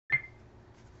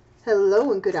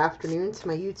Hello and good afternoon to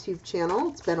my YouTube channel.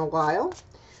 It's been a while.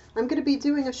 I'm going to be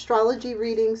doing astrology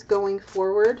readings going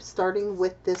forward, starting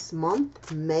with this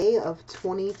month, May of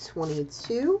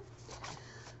 2022.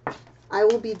 I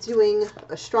will be doing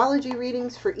astrology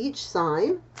readings for each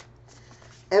sign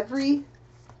every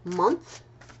month,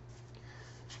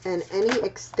 and any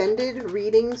extended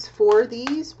readings for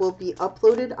these will be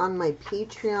uploaded on my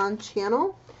Patreon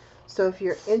channel. So if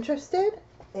you're interested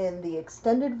in the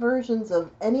extended versions of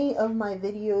any of my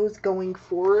videos going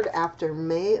forward after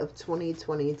May of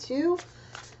 2022,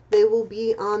 they will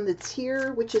be on the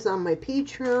tier which is on my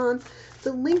Patreon.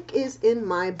 The link is in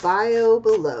my bio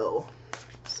below.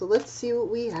 So let's see what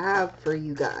we have for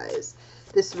you guys.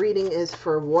 This reading is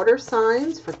for water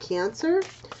signs, for Cancer.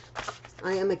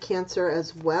 I am a Cancer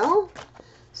as well.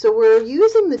 So we're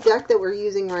using the deck that we're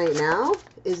using right now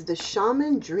is the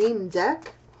Shaman Dream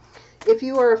deck. If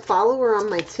you are a follower on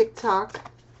my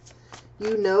TikTok,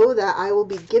 you know that I will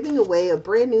be giving away a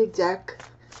brand new deck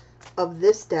of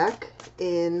this deck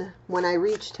when I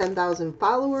reach 10,000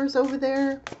 followers over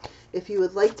there. If you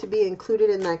would like to be included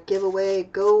in that giveaway,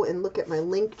 go and look at my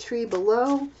link tree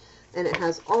below, and it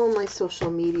has all my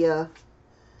social media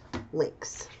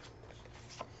links.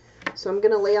 So I'm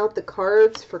going to lay out the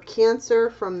cards for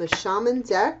Cancer from the Shaman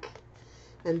deck.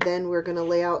 And then we're going to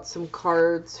lay out some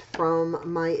cards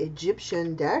from my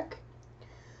Egyptian deck.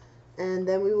 And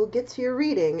then we will get to your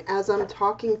reading. As I'm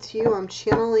talking to you, I'm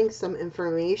channeling some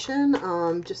information.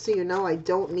 Just so you know, I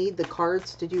don't need the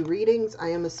cards to do readings. I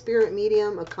am a spirit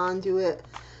medium, a conduit,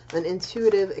 an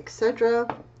intuitive, etc.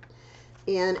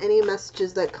 And any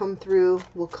messages that come through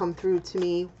will come through to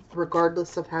me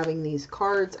regardless of having these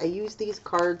cards. I use these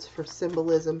cards for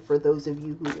symbolism for those of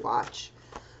you who watch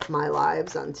my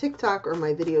lives on TikTok or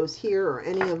my videos here or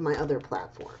any of my other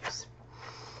platforms.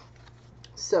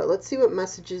 So let's see what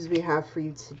messages we have for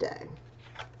you today.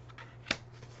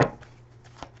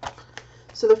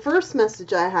 So the first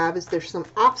message I have is there's some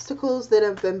obstacles that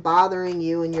have been bothering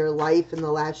you in your life in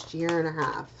the last year and a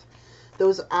half.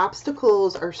 Those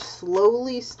obstacles are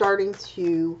slowly starting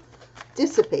to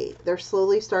dissipate. They're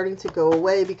slowly starting to go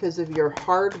away because of your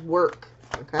hard work,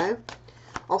 okay?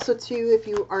 Also, too, if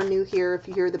you are new here, if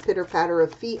you hear the pitter-patter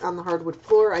of feet on the hardwood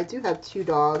floor, I do have 2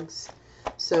 dogs,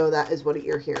 so that is what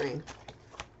you're hearing.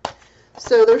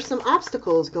 So there's some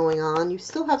obstacles going on. You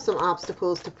still have some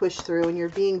obstacles to push through, and you're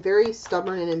being very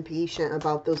stubborn and impatient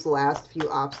about those last few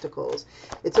obstacles.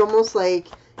 It's almost like,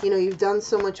 you've done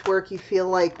so much work, you feel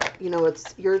like,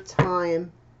 it's your time,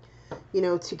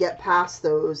 to get past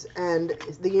those, and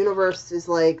the universe is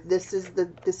like, this is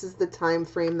the time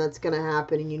frame that's going to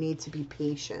happen, and you need to be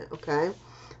patient. Okay,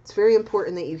 it's very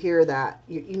important that you hear that.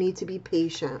 You need to be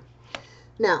patient.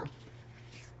 Now,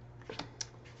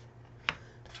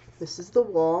 this is the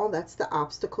wall. That's the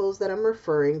obstacles that I'm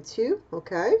referring to.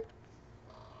 Okay,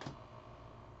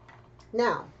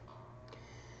 now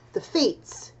the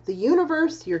fates, the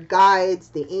universe, your guides,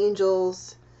 the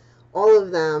angels, all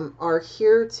of them are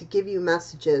here to give you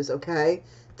messages, okay?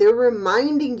 They're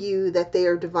reminding you that they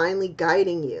are divinely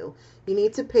guiding you. You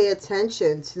need to pay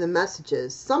attention to the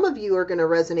messages. Some of you are going to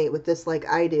resonate with this like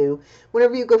I do.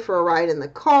 Whenever you go for a ride in the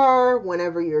car,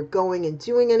 whenever you're going and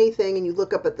doing anything and you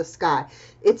look up at the sky,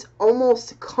 it's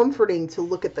almost comforting to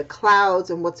look at the clouds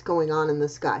and what's going on in the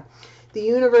sky. The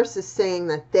universe is saying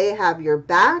that they have your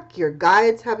back, your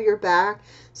guides have your back.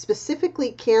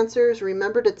 Specifically, Cancers,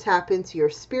 remember to tap into your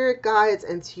spirit guides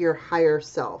and to your higher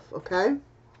self, okay?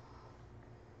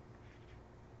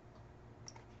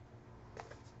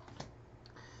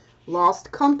 Lost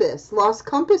compass. Lost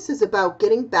compass is about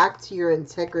getting back to your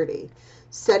integrity,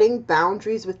 setting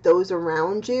boundaries with those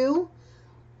around you.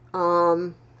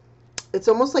 It's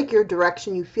almost like your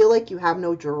direction. You feel like you have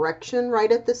no direction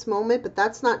right at this moment, but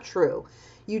that's not true.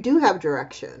 You do have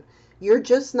direction. You're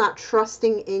just not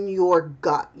trusting in your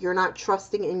gut. You're not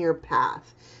trusting in your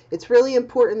path. It's really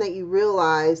important that you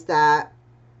realize that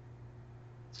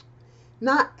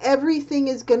not everything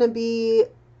is going to be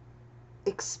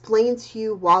explained to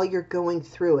you while you're going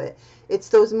through it. It's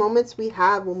those moments we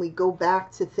have when we go back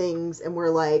to things and we're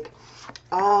like,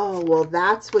 oh, well,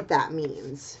 that's what that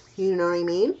means. You know what I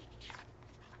mean?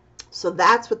 So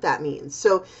that's what that means.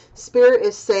 So Spirit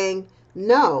is saying,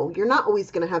 no, you're not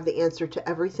always going to have the answer to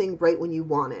everything right when you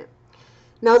want it.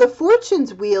 Now, the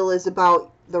Fortune's wheel is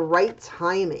about the right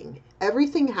timing.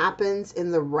 Everything happens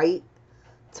in the right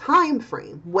time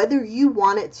frame, whether you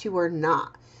want it to or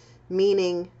not.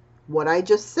 Meaning, what I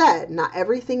just said, not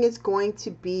everything is going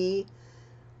to be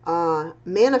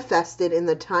manifested in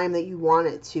the time that you want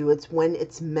it to. It's when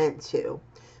it's meant to.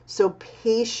 So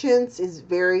patience is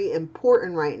very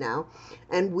important right now.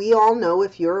 And we all know,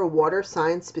 if you're a water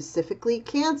sign, specifically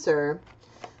Cancer,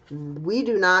 we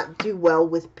do not do well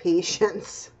with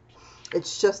patience.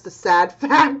 It's just a sad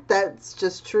fact that's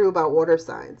just true about water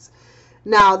signs.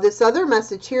 Now, this other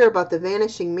message here about the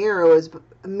vanishing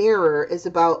mirror is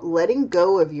about letting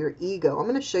go of your ego. I'm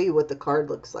going to show you what the card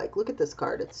looks like. Look at this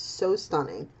card. It's so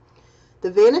stunning.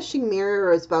 The vanishing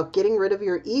mirror is about getting rid of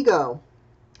your ego.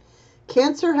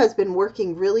 Cancer has been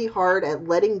working really hard at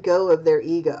letting go of their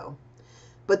ego.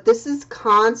 But this is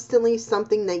constantly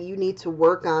something that you need to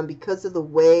work on because of the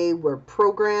way we're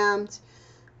programmed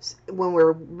when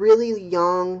we're really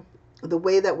young, the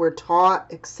way that we're taught,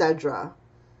 etc.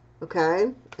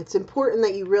 Okay? It's important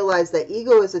that you realize that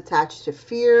ego is attached to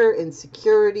fear,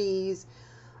 insecurities,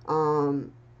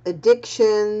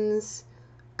 addictions,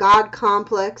 God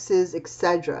complexes,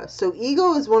 etc. So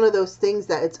ego is one of those things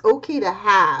that it's okay to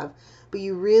have, but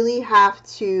you really have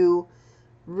to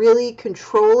really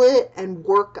control it and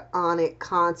work on it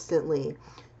constantly.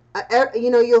 You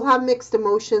know, you'll have mixed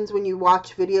emotions when you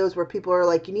watch videos where people are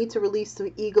like, you need to release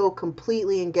the ego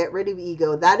completely and get rid of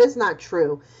ego. That is not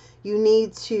true. You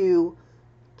need to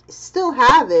still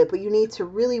have it, but you need to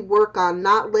really work on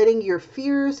not letting your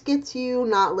fears get to you,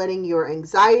 not letting your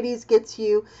anxieties get to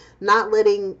you, not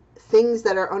letting things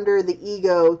that are under the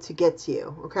ego to get to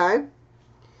you, okay?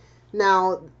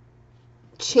 Now,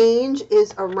 change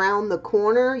is around the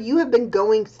corner. You have been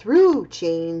going through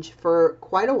change for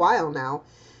quite a while now.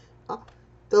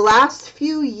 The last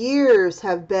few years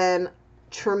have been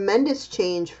tremendous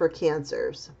change for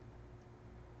Cancers.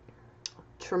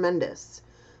 Tremendous.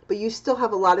 But you still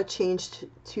have a lot of change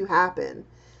to happen.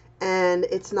 And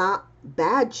it's not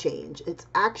bad change. It's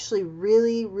actually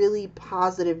really, really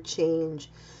positive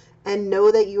change. And know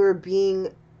that you are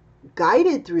being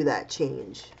guided through that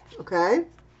change. Okay?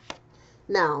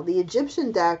 Now, the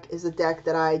Egyptian deck is a deck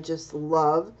that I just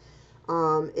love.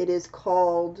 It is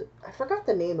called, I forgot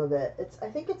the name of it. I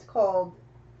think it's called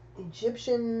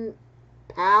Egyptian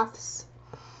Paths.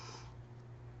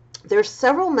 There's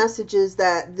several messages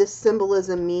that this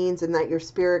symbolism means and that your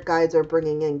spirit guides are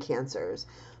bringing in, Cancers.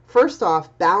 First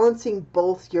off, balancing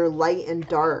both your light and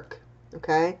dark,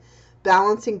 okay?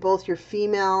 Balancing both your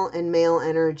female and male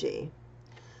energy,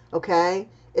 okay?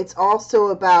 It's also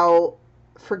about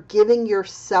forgiving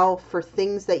yourself for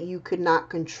things that you could not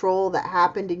control that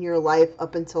happened in your life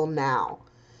up until now.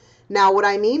 Now, what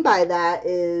I mean by that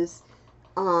is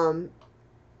a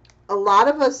lot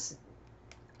of us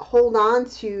hold on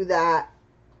to that.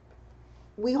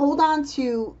 We hold on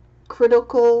to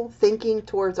critical thinking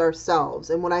towards ourselves.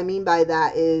 And what I mean by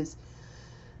that is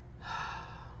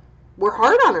we're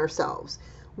hard on ourselves.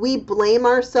 We blame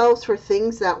ourselves for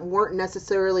things that weren't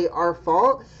necessarily our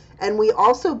fault. And we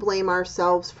also blame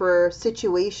ourselves for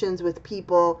situations with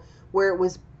people where it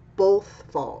was both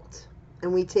fault.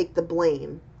 And we take the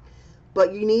blame.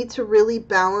 But you need to really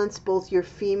balance both your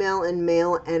female and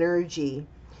male energy.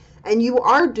 And you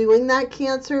are doing that,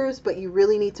 Cancers, but you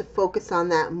really need to focus on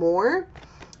that more.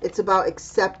 It's about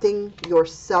accepting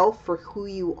yourself for who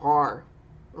you are.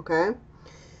 Okay?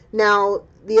 Now,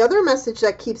 the other message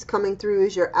that keeps coming through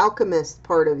is your alchemist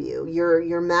part of you,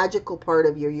 your magical part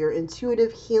of you, your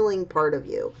intuitive healing part of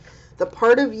you, the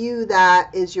part of you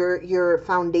that is your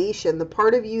foundation, the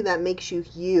part of you that makes you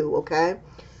you, okay?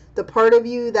 The part of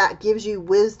you that gives you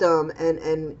wisdom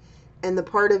and the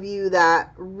part of you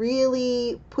that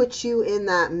really puts you in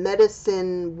that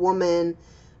medicine woman,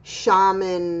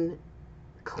 shaman,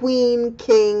 queen,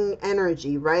 king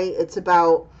energy, right? It's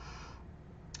about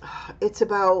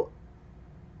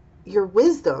your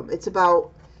wisdom. It's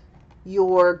about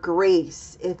your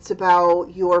grace. It's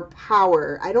about your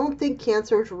power. I don't think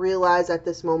Cancers realize at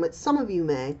this moment, some of you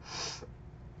may.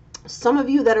 Some of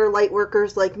you that are light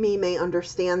workers like me may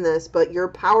understand this, but your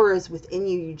power is within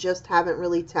you. You just haven't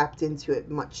really tapped into it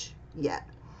much yet.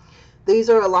 These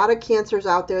are a lot of Cancers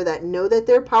out there that know that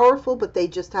they're powerful, but they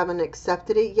just haven't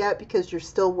accepted it yet because you're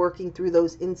still working through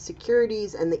those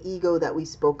insecurities and the ego that we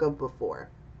spoke of before.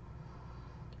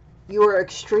 You are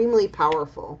extremely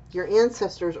powerful. Your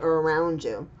ancestors are around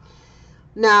you.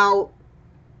 Now,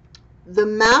 the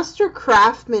Master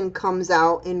Craftsman comes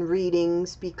out in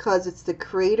readings because it's the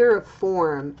creator of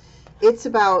form. It's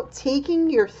about taking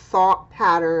your thought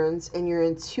patterns and your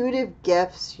intuitive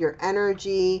gifts, your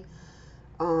energy,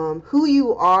 who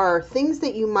you are, things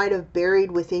that you might have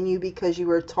buried within you because you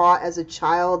were taught as a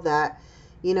child that,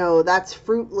 you know, that's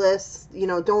fruitless, you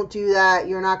know, don't do that,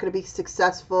 you're not going to be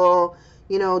successful,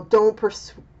 you know, don't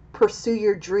pursue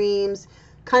your dreams,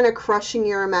 kind of crushing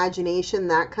your imagination,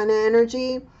 that kind of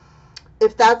energy.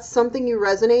 if that's something you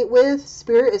resonate with,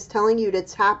 Spirit is telling you to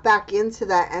tap back into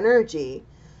that energy.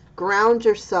 Ground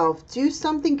yourself. Do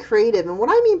something creative. And what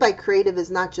I mean by creative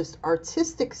is not just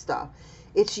artistic stuff.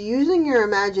 It's using your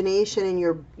imagination and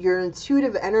your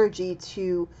intuitive energy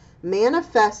to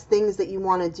manifest things that you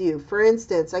want to do. For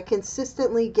instance, I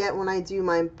consistently get, when I do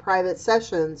my private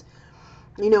sessions,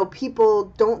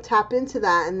 people don't tap into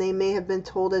that, and they may have been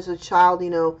told as a child,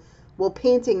 well,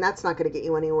 painting, that's not going to get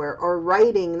you anywhere, or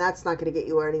writing, that's not going to get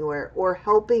you anywhere, or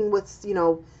helping with,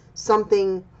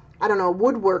 something, I don't know,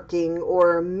 woodworking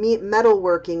or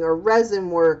metalworking or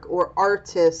resin work, or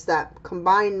artists that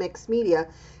combine mixed media,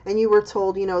 and you were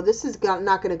told, this is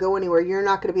not going to go anywhere, you're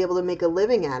not going to be able to make a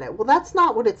living at it. Well, that's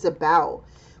not what it's about.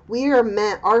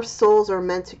 Our souls are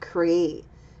meant to create.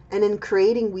 And in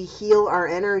creating, we heal our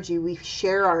energy, we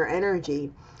share our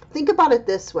energy. Think about it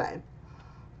this way.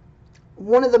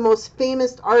 One of the most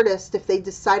famous artists, if they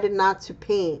decided not to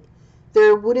paint,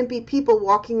 there wouldn't be people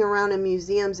walking around in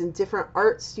museums and different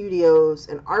art studios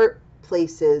and art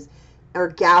places or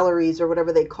galleries or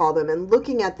whatever they call them and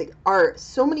looking at the art.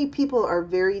 So many people are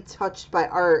very touched by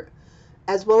art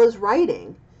as well as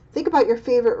writing. Think about your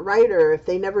favorite writer. If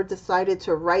they never decided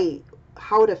to write,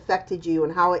 how it affected you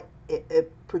and how it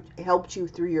helped you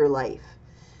through your life.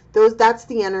 That's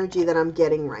the energy that I'm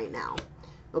getting right now.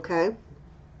 Okay?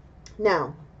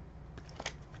 Now,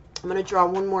 I'm going to draw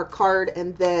one more card,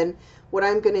 and then what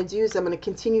I'm going to do is I'm going to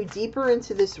continue deeper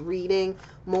into this reading,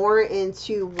 more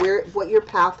into what your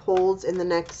path holds in the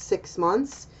next 6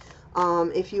 months.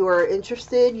 If you are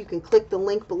interested, you can click the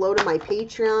link below to my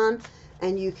Patreon,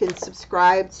 and you can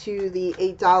subscribe to the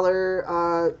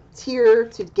 $8 tier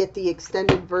to get the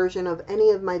extended version of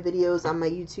any of my videos on my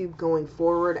YouTube going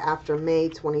forward after May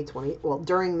 2020, well,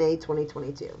 during May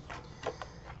 2022.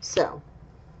 So,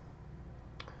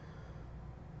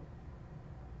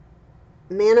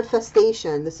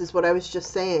 manifestation, this is what I was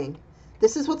just saying.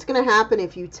 This is what's going to happen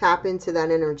if you tap into that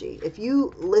energy. If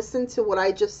you listen to what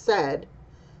I just said,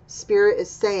 Spirit is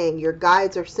saying, your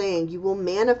guides are saying, you will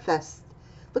manifest.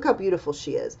 Look how beautiful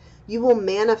she is. You will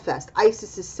manifest.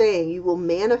 Isis is saying you will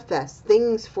manifest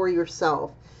things for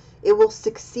yourself. It will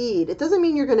succeed. It doesn't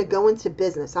mean you're going to go into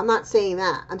business. I'm not saying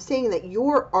that. I'm saying that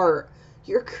your art,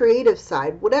 your creative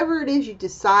side, whatever it is you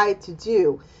decide to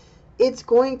do, it's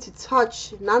going to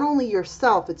touch not only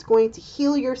yourself, it's going to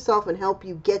heal yourself and help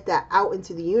you get that out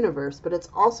into the universe, but it's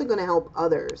also going to help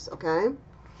others, okay?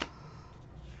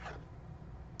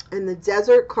 And the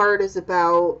Desert card is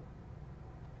about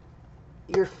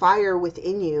your fire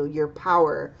within you, your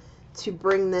power to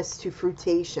bring this to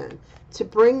fruition, to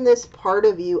bring this part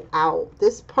of you out.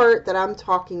 This part that I'm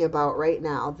talking about right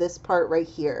now, this part right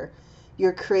here,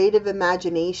 your creative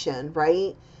imagination,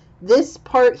 right? This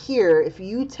part here, if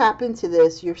you tap into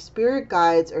this, your spirit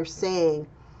guides are saying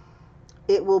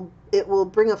it will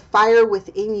bring a fire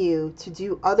within you to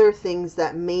do other things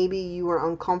that maybe you were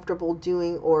uncomfortable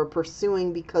doing or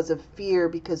pursuing because of fear,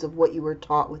 because of what you were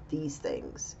taught with these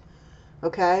things.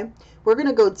 Okay, we're going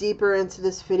to go deeper into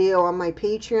this video on my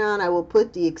Patreon. I will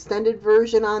put the extended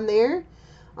version on there,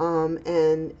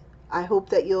 and I hope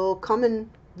that you'll come and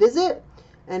visit,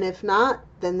 and if not,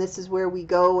 then this is where we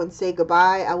go and say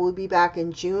goodbye. I will be back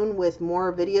in June with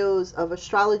more videos of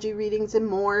astrology readings and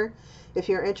more. If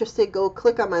you're interested, go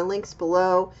click on my links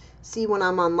below. See when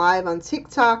I'm on live on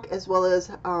TikTok, as well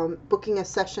as booking a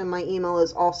session. My email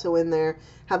is also in there.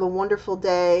 Have a wonderful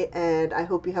day, and I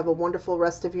hope you have a wonderful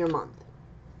rest of your month.